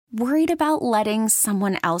Worried about letting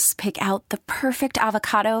someone else pick out the perfect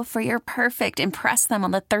avocado for your perfect impress them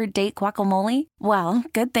on the third date guacamole? Well,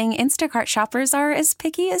 good thing Instacart shoppers are as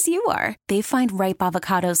picky as you are. They find ripe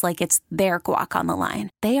avocados like it's their guac on the line.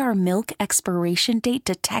 They are milk expiration date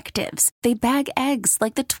detectives. They bag eggs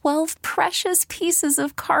like the 12 precious pieces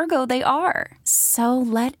of cargo they are. So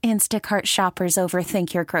let Instacart shoppers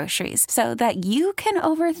overthink your groceries so that you can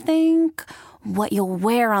overthink what you'll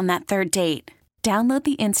wear on that third date. Download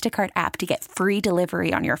the Instacart app to get free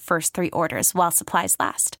delivery on your first 3 orders while supplies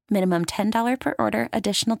last. Minimum $10 per order.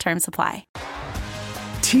 Additional terms apply.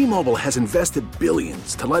 T-Mobile has invested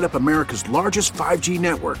billions to light up America's largest 5G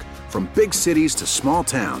network, from big cities to small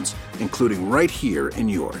towns, including right here in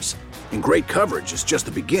yours. And great coverage is just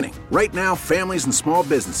the beginning. Right now, families and small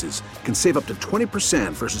businesses can save up to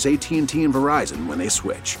 20% versus AT&T and Verizon when they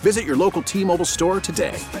switch. Visit your local T-Mobile store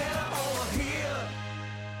today.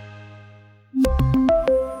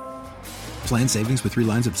 Plan savings with 3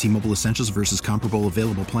 lines of T-Mobile Essentials versus comparable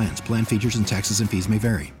available plans. Plan features and taxes and fees may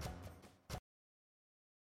vary.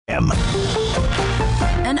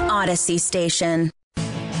 An Odyssey station.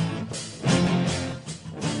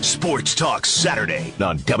 Sports Talk Saturday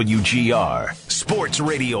on WGR Sports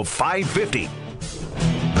Radio 550.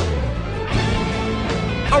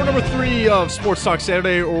 Hour number 3 of Sports Talk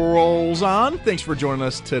Saturday rolls on. Thanks for joining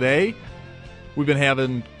us today. We've been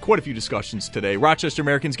having quite a few discussions today. Rochester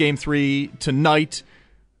Americans Game 3 tonight.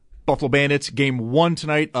 Buffalo Bandits Game 1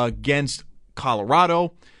 tonight against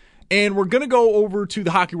Colorado. And we're going to go over to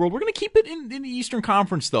the hockey world. We're going to keep it in the Eastern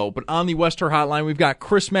Conference, though. But on the Western Hotline, we've got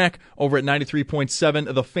Chris Mack over at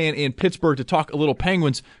 93.7, The Fan in Pittsburgh, to talk a little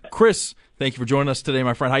Penguins. Chris, thank you for joining us today,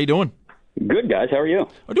 my friend. How you doing? Good, guys. How are you?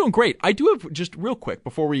 I'm doing great. I do have, just real quick,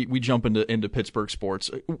 before we jump into Pittsburgh sports,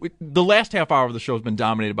 the last half hour of the show has been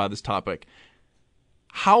dominated by this topic.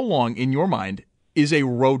 How long, in your mind, is a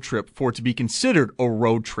road trip for it to be considered a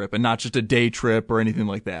road trip and not just a day trip or anything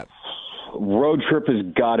like that? Road trip has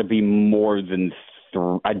got to be more than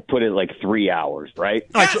I'd put it like 3 hours, right?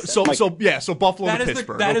 Yes. All right, so Buffalo to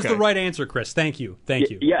Pittsburgh. That is the right answer, Chris. Thank you.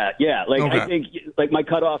 Yeah. Like, okay. I think, like, my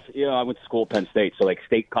cutoff, I went to school at Penn State, so like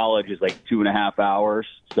State College is like 2.5 hours.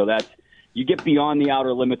 So that's, you get beyond the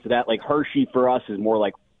outer limits of that. Like Hershey for us is more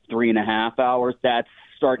like 3.5 hours. That's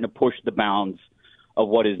starting to push the bounds of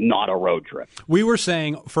what is not a road trip. We were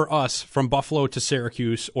saying, for us, from Buffalo to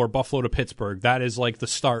Syracuse or Buffalo to Pittsburgh, that is like the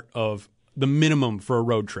start of the minimum for a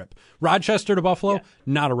road trip. Rochester to Buffalo,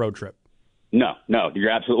 not a road trip. No, you're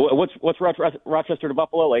absolutely. What's Rochester to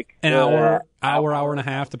Buffalo like? An hour and a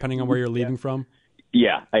half, depending on where you're leaving from.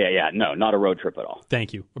 Yeah. No, not a road trip at all.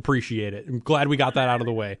 Thank you. Appreciate it. I'm glad we got that out of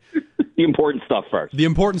the way. The important stuff first. The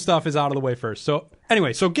important stuff is out of the way first. So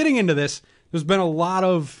anyway, getting into this, there's been a lot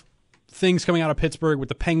of things coming out of Pittsburgh with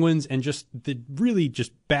the Penguins and just the really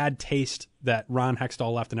just bad taste that Ron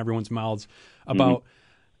Hextall left in everyone's mouths about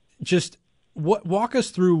just walk us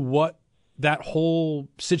through what that whole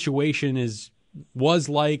situation was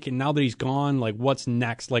like, and now that he's gone, like what's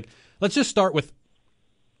next? Like, let's just start with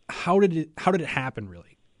how did it happen,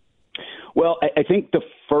 really? Well, I think the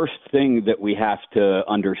first thing that we have to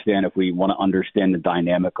understand, if we want to understand the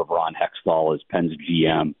dynamic of Ron Hextall as Penn's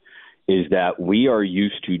GM, is that we are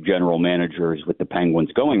used to general managers with the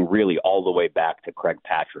Penguins going really all the way back to Craig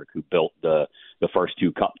Patrick, who built the first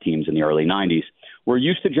 2 Cup teams in the early 90s. We're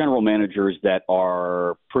used to general managers that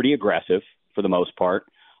are pretty aggressive for the most part.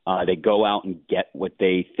 They go out and get what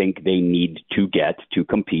they think they need to get to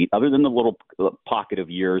compete, other than the little pocket of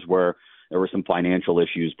years where there were some financial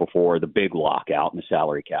issues before the big lockout and the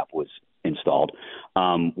salary cap was installed.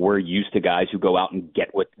 We're used to guys who go out and get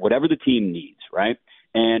whatever the team needs, right?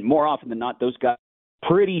 And more often than not, those guys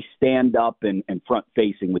pretty stand up and front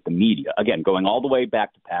facing with the media. Again, going all the way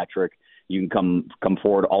back to Patrick, you can come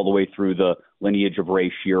forward all the way through the lineage of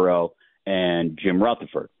Ray Shero and Jim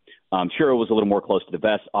Rutherford. Shero was a little more close to the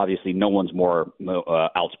vest. Obviously, no one's more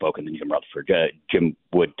outspoken than Jim Rutherford. Jim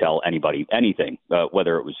would tell anybody anything,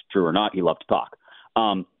 whether it was true or not. He loved to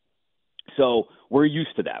talk. So we're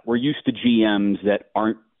used to that. We're used to GMs that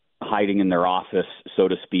aren't hiding in their office, so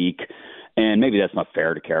to speak. And maybe that's not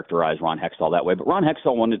fair to characterize Ron Hextall that way, but Ron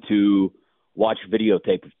Hextall wanted to watch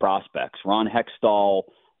videotape of prospects. Ron Hextall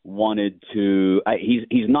wanted to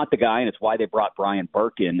he's not the guy, and it's why they brought Brian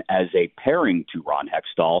Burke in as a pairing to Ron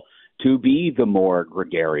Hextall to be the more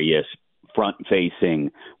gregarious, front-facing,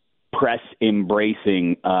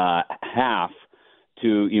 press-embracing half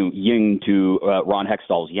to yin to Ron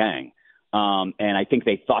Hextall's yang. And I think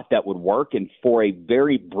they thought that would work, and for a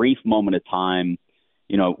very brief moment of time,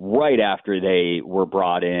 right after they were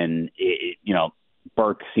brought in,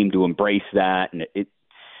 Burke seemed to embrace that, and it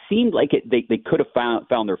seemed like they could have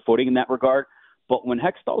found their footing in that regard. But when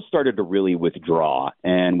Hextall started to really withdraw,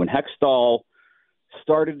 and when Hextall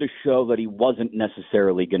started to show that he wasn't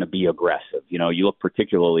necessarily going to be aggressive, you look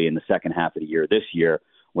particularly in the second half of the year this year,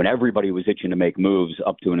 when everybody was itching to make moves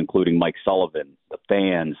up to and including Mike Sullivan, the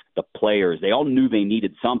fans, the players, they all knew they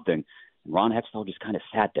needed something. And Ron Hextall just kind of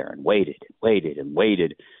sat there and waited,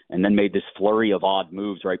 and then made this flurry of odd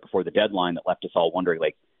moves right before the deadline that left us all wondering,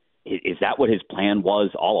 like, is that what his plan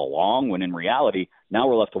was all along? When in reality, now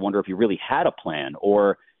we're left to wonder if he really had a plan,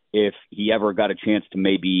 or if he ever got a chance to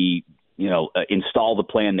maybe, install the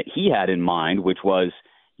plan that he had in mind, which was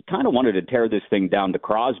he kind of wanted to tear this thing down to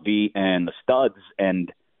Crosby and the studs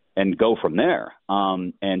and go from there.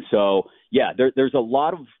 And so, yeah, there's a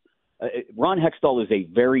lot of Ron Hextall is a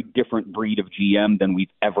very different breed of GM than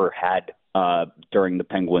we've ever had during the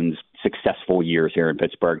Penguins' successful years here in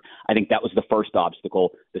Pittsburgh. I think that was the first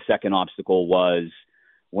obstacle. The second obstacle was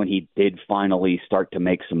when he did finally start to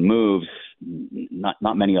make some moves,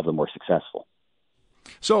 not many of them were successful.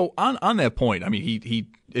 So on that point, I mean, he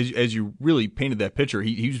as you really painted that picture,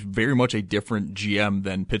 he's very much a different GM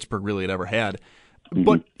than Pittsburgh really had ever had.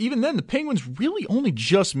 But even then, the Penguins really only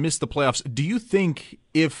just missed the playoffs. Do you think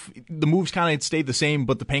if the moves kind of stayed the same,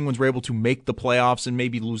 but the Penguins were able to make the playoffs and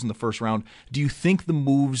maybe lose in the first round, do you think the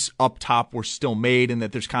moves up top were still made and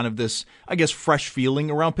that there's kind of this, I guess, fresh feeling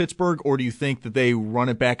around Pittsburgh? Or do you think that they run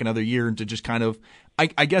it back another year and to just kind of,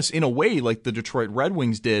 I guess, in a way, like the Detroit Red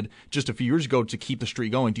Wings did just a few years ago to keep the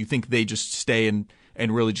streak going? Do you think they just stay and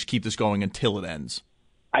really just keep this going until it ends?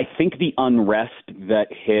 I think the unrest that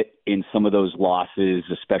hit in some of those losses,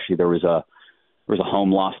 especially there was a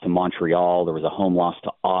home loss to Montreal, there was a home loss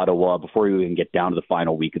to Ottawa before you even get down to the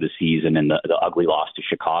final week of the season, and the ugly loss to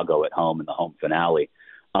Chicago at home in the home finale.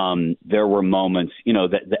 There were moments,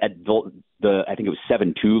 I think it was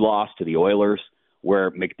 7-2 loss to the Oilers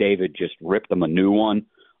where McDavid just ripped them a new one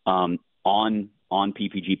on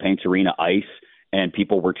PPG Paints Arena ice, and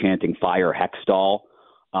people were chanting "Fire Hextall"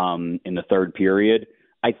 in the third period.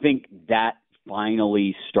 I think that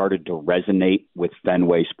finally started to resonate with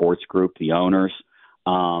Fenway Sports Group, the owners.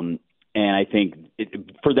 And I think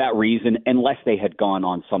for that reason, unless they had gone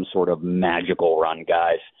on some sort of magical run,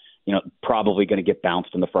 guys, probably going to get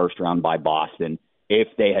bounced in the first round by Boston. If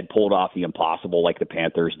they had pulled off the impossible like the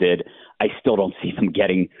Panthers did, I still don't see them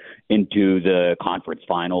getting into the conference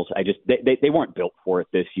finals. They weren't built for it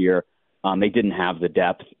this year. They didn't have the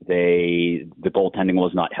depth. The goaltending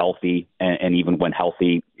was not healthy, and even when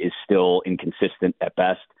healthy, is still inconsistent at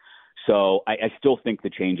best. So I still think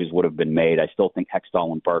the changes would have been made. I still think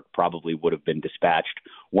Hextall and Burke probably would have been dispatched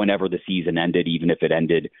whenever the season ended, even if it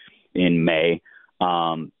ended in May.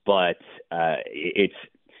 But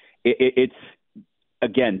it's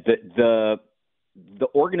again the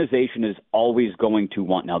organization is always going to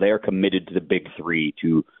want. Now they are committed to the big three,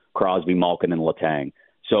 to Crosby, Malkin, and Letang.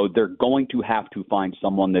 So they're going to have to find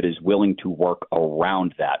someone that is willing to work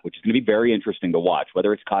around that, which is going to be very interesting to watch,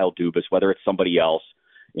 whether it's Kyle Dubas, whether it's somebody else,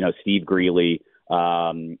 Steve Greeley,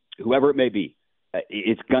 whoever it may be.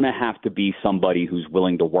 It's going to have to be somebody who's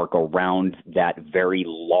willing to work around that very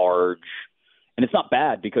large. And it's not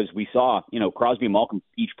bad because we saw, Crosby and Malkin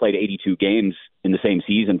each played 82 games in the same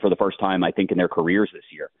season for the first time, I think, in their careers this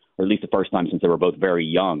year, or at least the first time since they were both very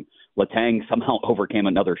young. Letang somehow overcame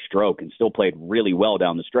another stroke and still played really well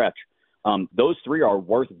down the stretch. Those three are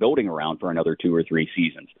worth building around for another 2 or 3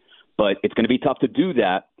 seasons. But it's going to be tough to do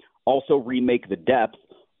that. Also remake the depth.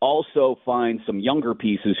 Also find some younger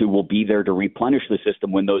pieces who will be there to replenish the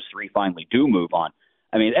system when those three finally do move on.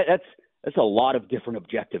 I mean, that's a lot of different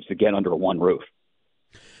objectives to get under one roof.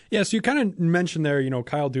 Yeah, so you kind of mentioned there,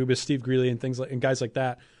 Kyle Dubas, Steve Greeley, and guys like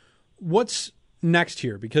that. What's next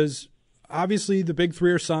here? Because obviously the big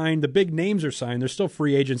three are signed, the big names are signed. There's still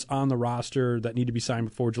free agents on the roster that need to be signed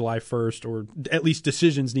before July 1st, or at least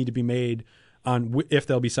decisions need to be made on if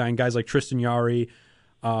they'll be signed. Guys like Tristan Jarry,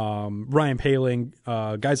 Ryan Poehling,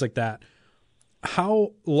 guys like that.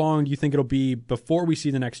 How long do you think it'll be before we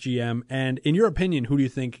see the next GM? And in your opinion, who do you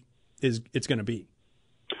think it's going to be?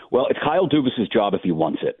 Well, it's Kyle Dubas' job if he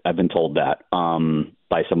wants it. I've been told that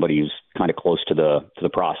by somebody who's kind of close to the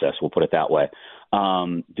process. We'll put it that way.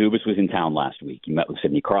 Dubas was in town last week. He met with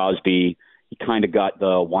Sidney Crosby. He kind of got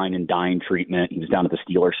the wine and dine treatment. He was down at the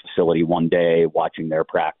Steelers facility one day watching their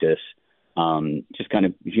practice, just kind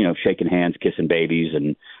of, shaking hands, kissing babies,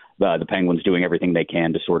 and the Penguins doing everything they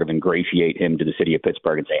can to sort of ingratiate him to the city of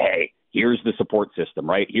Pittsburgh and say, hey, here's the support system,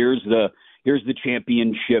 right? Here's the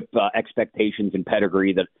championship expectations and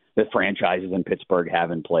pedigree that the franchises in Pittsburgh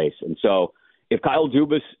have in place. And so if Kyle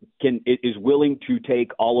Dubas is willing to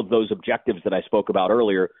take all of those objectives that I spoke about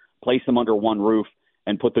earlier, place them under one roof,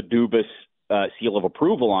 and put the Dubas seal of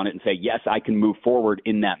approval on it and say, yes, I can move forward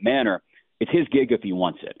in that manner, it's his gig if he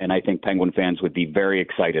wants it. And I think Penguin fans would be very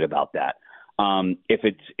excited about that. If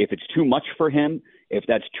it's too much for him, if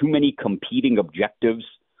that's too many competing objectives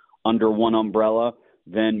under one umbrella,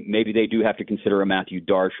 then maybe they do have to consider a Matthew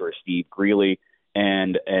Darche or a Steve Greeley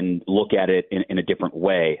and look at it in a different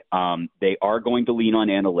way. They are going to lean on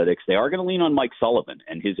analytics. They are going to lean on Mike Sullivan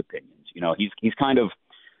and his opinions. You know, he's kind of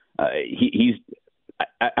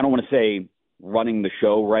I don't want to say running the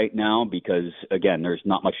show right now because, again, there's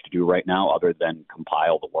not much to do right now other than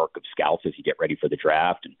compile the work of scouts as you get ready for the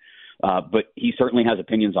draft. But he certainly has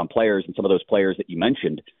opinions on players, and some of those players that you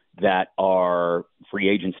mentioned that are free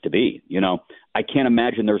agents to be. You know, I can't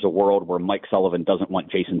imagine there's a world where Mike Sullivan doesn't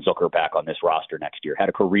want Jason Zucker back on this roster next year. Had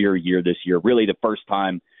a career year this year, really the first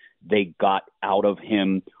time they got out of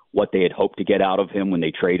him what they had hoped to get out of him when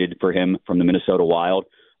they traded for him from the Minnesota Wild.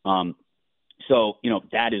 So, you know,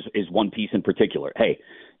 that is one piece in particular. Hey,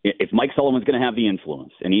 if Mike Sullivan's going to have the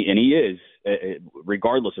influence, and he is,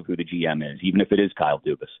 regardless of who the GM is, even if it is Kyle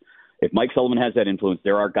Dubas, if Mike Sullivan has that influence,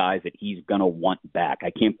 there are guys that he's going to want back. I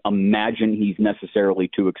can't imagine he's necessarily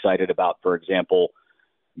too excited about, for example,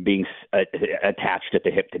 being attached at the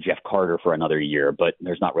hip to Jeff Carter for another year, but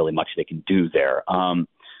there's not really much they can do there.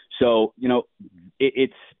 So, you know,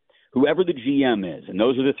 it's whoever the GM is, and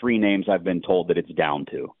those are the three names I've been told that it's down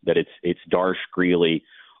to, that it's Darche, Greeley,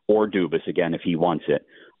 or Dubas, again, if he wants it.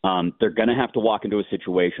 They're going to have to walk into a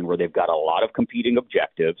situation where they've got a lot of competing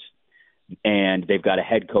objectives, and they've got a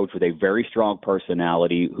head coach with a very strong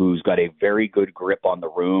personality who's got a very good grip on the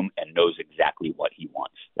room and knows exactly what he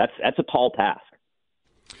wants. That's a tall task.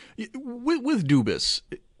 With Dubas,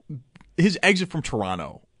 his exit from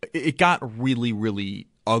Toronto, it got really, really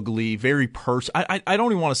ugly, very I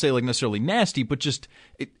don't even want to say like necessarily nasty, but just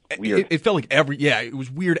it felt like it was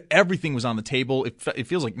weird. Everything was on the table. It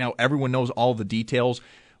feels like now everyone knows all the details.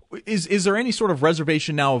 Is there any sort of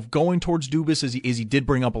reservation now of going towards Dubas as he did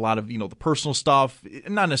bring up a lot of, you know, the personal stuff,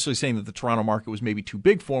 not necessarily saying that the Toronto market was maybe too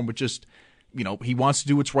big for him, but just, you know, he wants to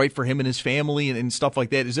do what's right for him and his family and stuff like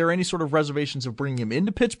that. Is there any sort of reservations of bringing him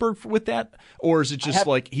into Pittsburgh with that? Or is it just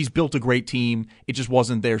like he's built a great team, it just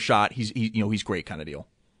wasn't their shot, he's great kind of deal?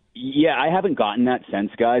 Yeah, I haven't gotten that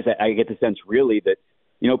sense, guys. I get the sense really that,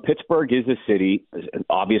 you know, Pittsburgh is a city,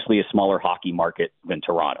 obviously a smaller hockey market than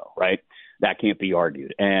Toronto, right? That can't be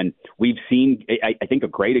argued. And we've seen, I think a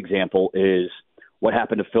great example is what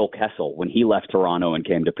happened to Phil Kessel when he left Toronto and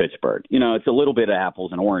came to Pittsburgh. You know, it's a little bit of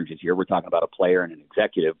apples and oranges here. We're talking about a player and an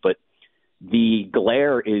executive, but the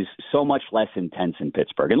glare is so much less intense in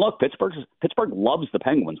Pittsburgh. And look, Pittsburgh loves the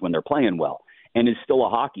Penguins when they're playing well and is still a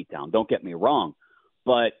hockey town. Don't get me wrong,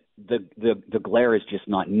 but the glare is just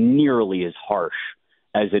not nearly as harsh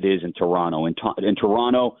as it is in Toronto. In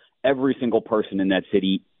Toronto, every single person in that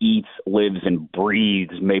city eats, lives, and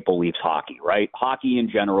breathes Maple Leafs hockey, right? Hockey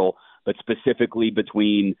in general, but specifically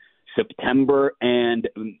between September and,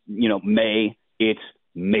 you know, May, it's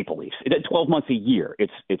Maple Leafs. 12 months a year,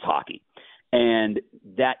 it's hockey. And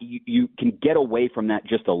that you can get away from that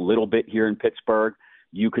just a little bit here in Pittsburgh.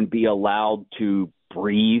 You can be allowed to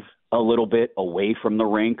breathe a little bit away from the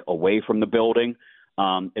rink, away from the building.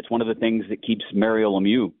 It's one of the things that keeps Mario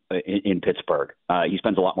Lemieux in Pittsburgh. He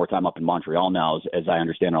spends a lot more time up in Montreal now, as I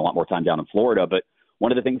understand, and a lot more time down in Florida. But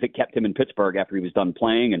one of the things that kept him in Pittsburgh after he was done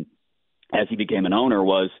playing and as he became an owner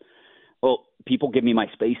was, well, people give me my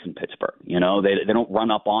space in Pittsburgh. You know, they don't run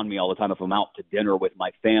up on me all the time if I'm out to dinner with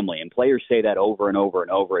my family. And players say that over and over and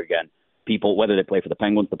over again. People, whether they play for the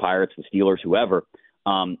Penguins, the Pirates, the Steelers, whoever,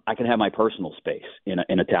 I can have my personal space in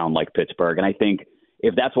a town like Pittsburgh. And I think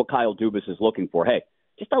if that's what Kyle Dubas is looking for, hey,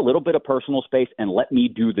 just a little bit of personal space and let me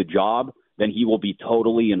do the job, then he will be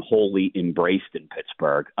totally and wholly embraced in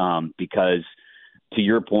Pittsburgh. Because to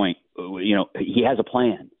your point, you know, he has a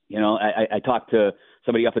plan. You know, I talked to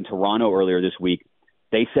somebody up in Toronto earlier this week.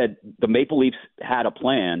 They said the Maple Leafs had a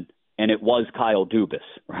plan, and it was Kyle Dubas,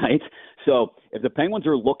 right? So if the Penguins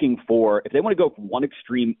are looking for, if they want to go from one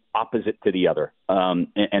extreme opposite to the other,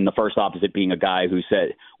 and the first opposite being a guy who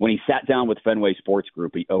said, when he sat down with Fenway Sports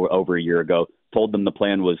Group over a year ago, told them the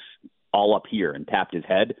plan was all up here and tapped his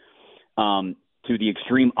head, to the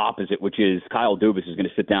extreme opposite, which is Kyle Dubas is going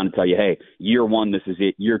to sit down and tell you, hey, year one, this is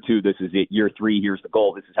it. Year two, this is it. Year three, here's the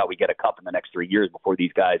goal. This is how we get a cup in the next 3 years before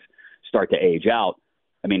these guys start to age out.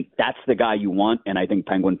 I mean, that's the guy you want, and I think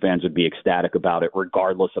Penguin fans would be ecstatic about it,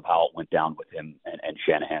 regardless of how it went down with him and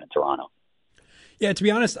Shanahan in Toronto. Yeah, to be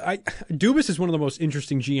honest, Dubas is one of the most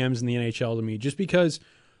interesting GMs in the NHL to me, just because,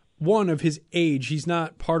 one, of his age, he's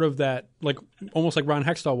not part of that, like almost like Ron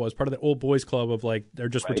Hextall was, part of that old boys club of like they're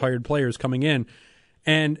just retired players coming in.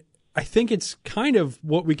 And I think it's kind of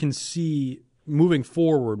what we can see moving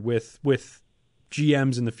forward with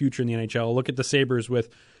GMs in the future in the NHL. Look at the Sabres with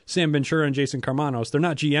Sam Ventura and Jason Karmanos. They're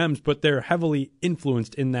not GMs, but they're heavily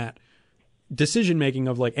influenced in that decision-making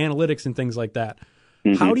of like analytics and things like that.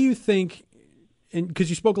 Mm-hmm. How do you think, and because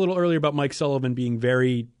you spoke a little earlier about Mike Sullivan being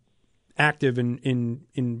very active in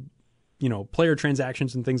player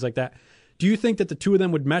transactions and things like that, do you think that the two of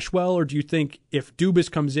them would mesh well, or do you think if Dubas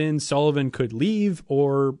comes in, Sullivan could leave,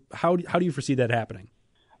 or how do you foresee that happening?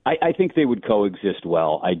 I think they would coexist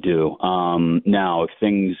well. I do. Now, if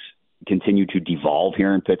things continue to devolve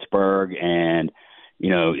here in Pittsburgh and,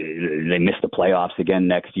 they miss the playoffs again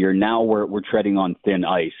next year, now we're treading on thin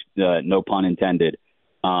ice, no pun intended,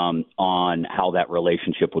 on how that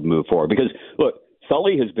relationship would move forward. Because, look,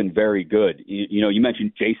 Sully has been very good. You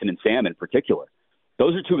mentioned Jason and Sam in particular.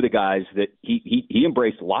 Those are two of the guys that he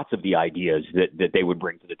embraced lots of the ideas that they would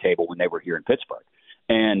bring to the table when they were here in Pittsburgh.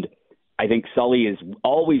 And I think Sully is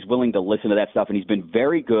always willing to listen to that stuff, and he's been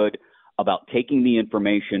very good about taking the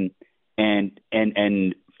information and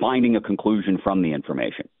finding a conclusion from the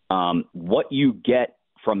information. What you get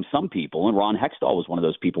from some people, and Ron Hextall was one of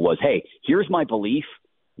those people, was, hey, here's my belief.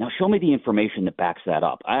 Now show me the information that backs that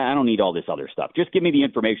up. I don't need all this other stuff. Just give me the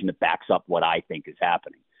information that backs up what I think is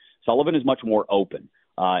happening. Sullivan is much more open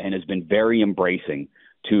and has been very embracing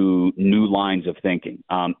to new lines of thinking.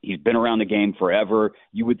 He's been around the game forever.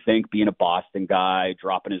 You would think, being a Boston guy,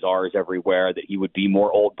 dropping his R's everywhere, that he would be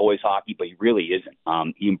more old boys hockey, but he really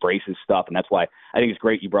isn't. He embraces stuff, and that's why I think it's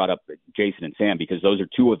great you brought up Jason and Sam, because those are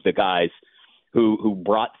two of the guys who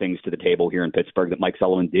brought things to the table here in Pittsburgh that Mike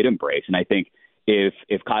Sullivan did embrace. And I think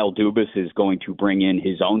if Kyle Dubas is going to bring in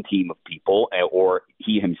his own team of people, or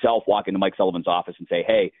he himself walk into Mike Sullivan's office and say,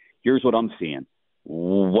 hey, here's what I'm seeing,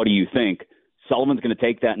 what do you think? Sullivan's going to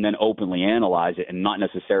take that and then openly analyze it and not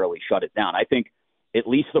necessarily shut it down. I think at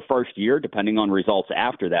least the first year, depending on results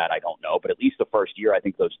after that, I don't know, but at least the first year, I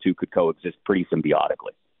think those two could coexist pretty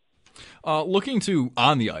symbiotically. Looking to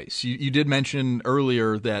on the ice, you did mention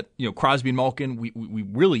earlier that Crosby and Malkin, we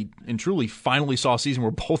really and truly finally saw a season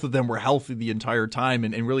where both of them were healthy the entire time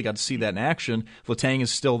and really got to see that in action. Letang is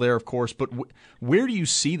still there, of course, but where do you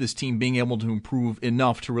see this team being able to improve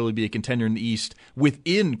enough to really be a contender in the East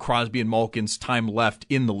within Crosby and Malkin's time left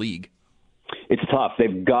in the league? It's tough.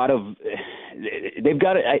 They've got to.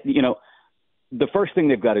 The first thing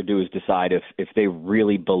they've got to do is decide if they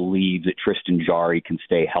really believe that Tristan Jarry can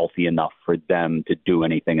stay healthy enough for them to do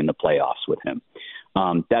anything in the playoffs with him.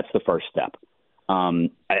 That's the first step.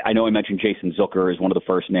 I know I mentioned Jason Zucker as one of the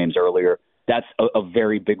first names earlier. That's a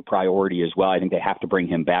very big priority as well. I think they have to bring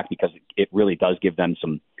him back because it really does give them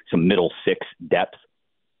some middle six depth,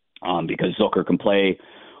 because Zucker can play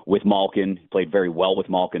with Malkin, played very well with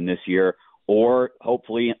Malkin this year, or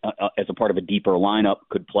hopefully as a part of a deeper lineup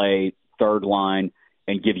could play third line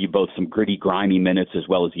and give you both some gritty, grimy minutes as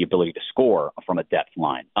well as the ability to score from a depth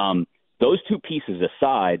line. Those two pieces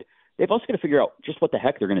aside, they've also got to figure out just what the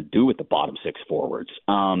heck they're going to do with the bottom six forwards.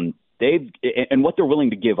 And what they're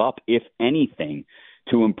willing to give up, if anything,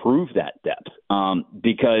 to improve that depth,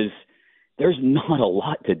 because there's not a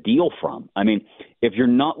lot to deal from. I mean, if you're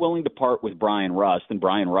not willing to part with Brian Rust, and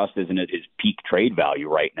Brian Rust isn't at his peak trade value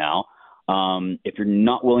right now, if you're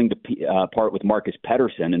not willing to part with Marcus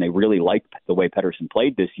Pettersson, and they really like the way Pettersson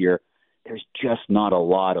played this year, there's just not a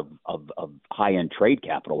lot of high-end trade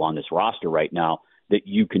capital on this roster right now that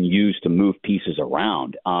you can use to move pieces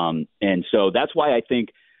around. And so that's why I think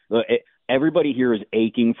everybody here is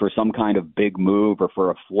aching for some kind of big move or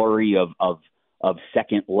for a flurry of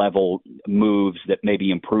second-level moves that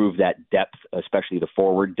maybe improve that depth, especially the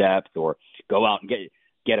forward depth, or go out and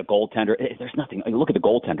get a goaltender. There's nothing. Look at the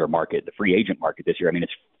goaltender market, the free agent market this year. I mean,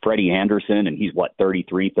 it's Freddie Anderson, and he's,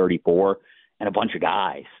 33, 34, and a bunch of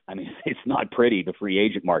guys. I mean, it's not pretty, the free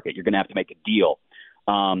agent market. You're going to have to make a deal.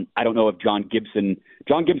 I don't know if John Gibson,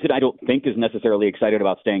 I don't think is necessarily excited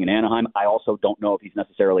about staying in Anaheim. I also don't know if he's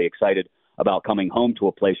necessarily excited about coming home to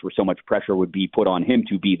a place where so much pressure would be put on him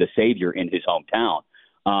to be the savior in his hometown.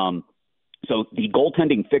 So the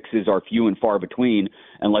goaltending fixes are few and far between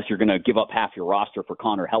unless you're going to give up half your roster for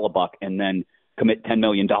Connor Hellebuck and then commit $10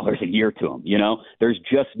 million a year to him. There's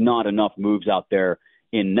just not enough moves out there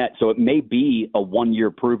in net. So it may be a one-year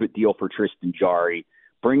prove-it deal for Tristan Jarry.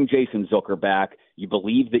 Bring Jason Zucker back. You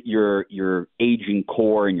believe that your aging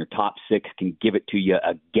core and your top six can give it to you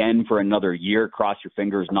again for another year. Cross your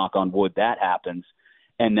fingers, knock on wood, that happens.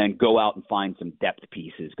 And then go out and find some depth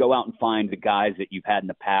pieces. Go out and find the guys that you've had in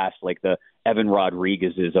the past, like the Evan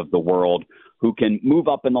Rodriguez's of the world, who can move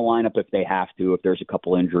up in the lineup if they have to, if there's a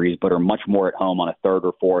couple injuries, but are much more at home on a third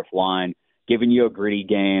or fourth line, giving you a gritty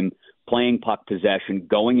game, playing puck possession,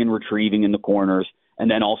 going and retrieving in the corners, and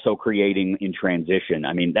then also creating in transition.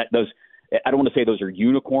 I mean, I don't want to say those are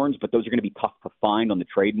unicorns, but those are going to be tough to find on the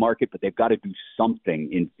trade market, but they've got to do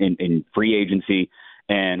something in free agency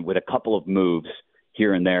and with a couple of moves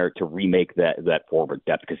here and there to remake that forward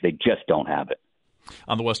depth, because they just don't have it.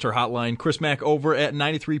 On the Western Hotline, Chris Mack over at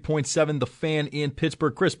 93.7 The Fan in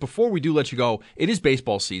Pittsburgh. Chris, before we do let you go, it is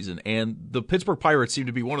baseball season, and the Pittsburgh Pirates seem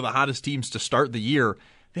to be one of the hottest teams to start the year.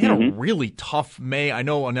 They had a really tough May. I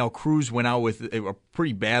know Anel Cruz went out with a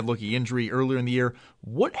pretty bad-looking injury earlier in the year.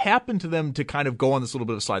 What happened to them to kind of go on this little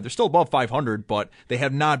bit of a slide? They're still above 500, but they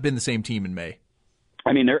have not been the same team in May.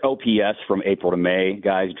 I mean, their OPS from April to May,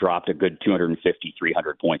 guys, dropped a good 250,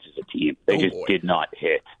 300 points as a team. They did not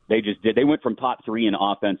hit. They just did. They went from top 3 in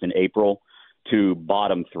offense in April to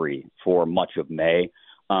bottom 3 for much of May.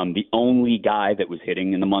 The only guy that was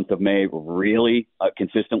hitting in the month of May really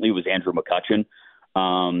consistently was Andrew McCutchen.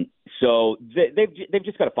 So they've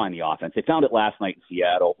just got to find the offense. They found it last night in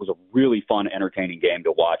Seattle. It was a really fun, entertaining game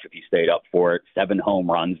to watch if you stayed up for it. 7 home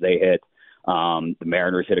runs they hit. The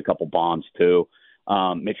Mariners hit a couple bombs too.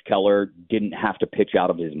 Mitch Keller didn't have to pitch out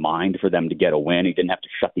of his mind for them to get a win. He didn't have to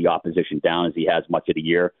shut the opposition down as he has much of the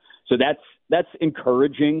year. So that's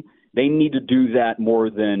encouraging. They need to do that more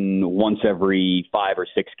than once every 5 or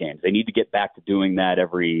 6 games. They need to get back to doing that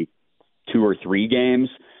every 2 or 3 games,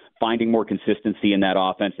 finding more consistency in that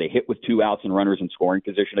offense. They hit with 2 outs and runners in scoring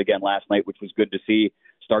position again last night, which was good to see.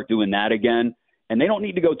 Start doing that again. And they don't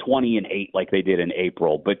need to go 20-8 like they did in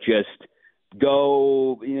April, but just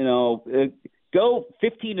go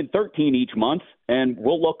 15-13 each month, and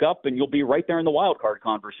we'll look up and you'll be right there in the wild card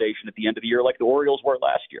conversation at the end of the year like the Orioles were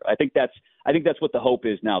last year. I think that's what the hope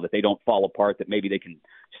is now, that they don't fall apart, that maybe they can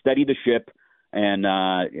steady the ship and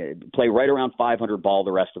play right around 500 ball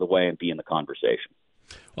the rest of the way and be in the conversation.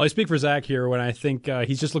 Well, I speak for Zach here when I think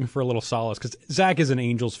he's just looking for a little solace, because Zach is an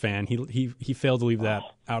Angels fan. He failed to leave that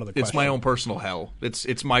out of the question. It's my own personal hell.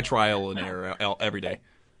 It's my trial and error every day.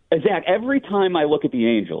 Zach, every time I look at the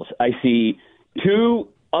Angels, I see 2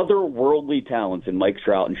 otherworldly talents in Mike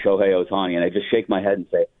Trout and Shohei Ohtani, and I just shake my head and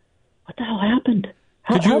say, what the hell happened?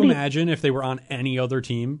 Could you imagine if they were on any other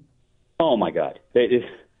team? Oh, my God.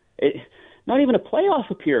 Not even a playoff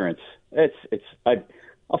appearance.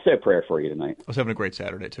 I'll say a prayer for you tonight. I was having a great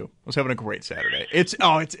Saturday too.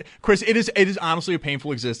 Chris. It is honestly a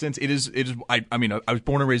painful existence. It is. I was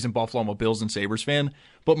born and raised in Buffalo. I'm a Bills and Sabres fan,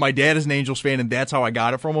 but my dad is an Angels fan, and that's how I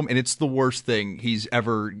got it from him. And it's the worst thing he's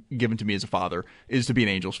ever given to me as a father, is to be an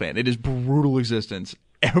Angels fan. It is brutal existence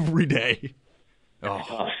every day.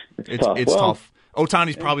 Oh, it's tough.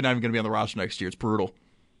 Ohtani's probably not even going to be on the roster next year. It's brutal.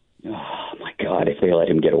 Oh my God! If they let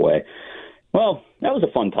him get away. Well, that was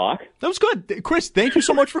a fun talk. That was good. Chris, thank you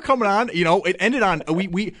so much for coming on. It ended on,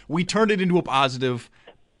 we turned it into a positive.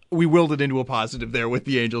 We willed it into a positive there with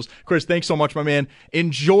the Angels. Chris, thanks so much, my man.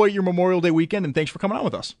 Enjoy your Memorial Day weekend, and thanks for coming on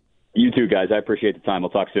with us. You too, guys. I appreciate the time. We'll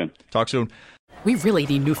talk soon. Talk soon. We really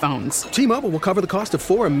need new phones. T-Mobile will cover the cost of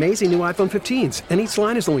 4 amazing new iPhone 15s, and each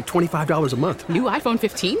line is only $25 a month. New iPhone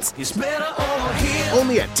 15s? It's better over here.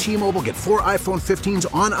 Only at T-Mobile, get 4 iPhone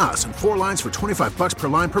 15s on us and 4 lines for $25 per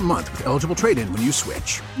line per month with eligible trade-in when you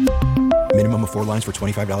switch. Minimum of 4 lines for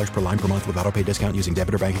 $25 per line per month with autopay discount using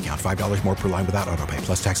debit or bank account. $5 more per line without autopay,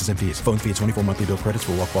 plus taxes and fees. Phone fee at 24 monthly bill credits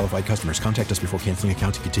for well-qualified customers. Contact us before canceling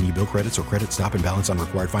account to continue bill credits or credit stop and balance on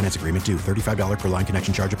required finance agreement due. $35 per line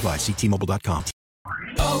connection charge applies. See T-Mobile.com.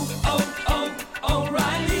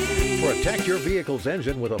 O'Reilly. Protect your vehicle's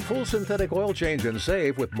engine with a full synthetic oil change and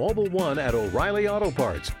save with Mobile One at O'Reilly Auto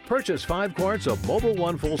Parts. Purchase 5 quarts of Mobile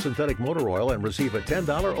One full synthetic motor oil and receive a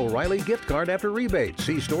 $10 O'Reilly gift card after rebate.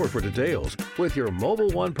 See store for details. With your Mobile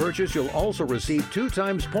One purchase, you'll also receive 2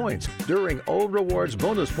 times points during O Rewards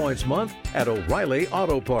Bonus Points Month at O'Reilly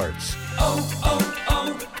Auto Parts.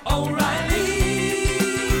 O'Reilly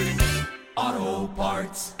Auto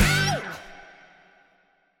Parts.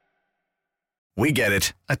 We get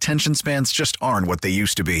it. Attention spans just aren't what they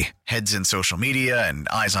used to be. Heads in social media and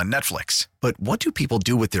eyes on Netflix. But what do people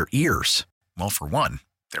do with their ears? Well, for one,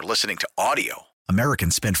 they're listening to audio.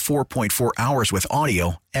 Americans spend 4.4 hours with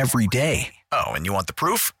audio every day. Oh, and you want the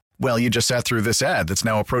proof? Well, you just sat through this ad that's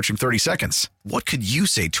now approaching 30 seconds. What could you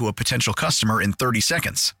say to a potential customer in 30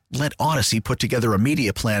 seconds? Let Odyssey put together a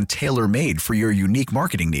media plan tailor-made for your unique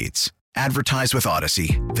marketing needs. Advertise with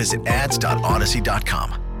Odyssey. Visit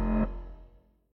ads.odyssey.com.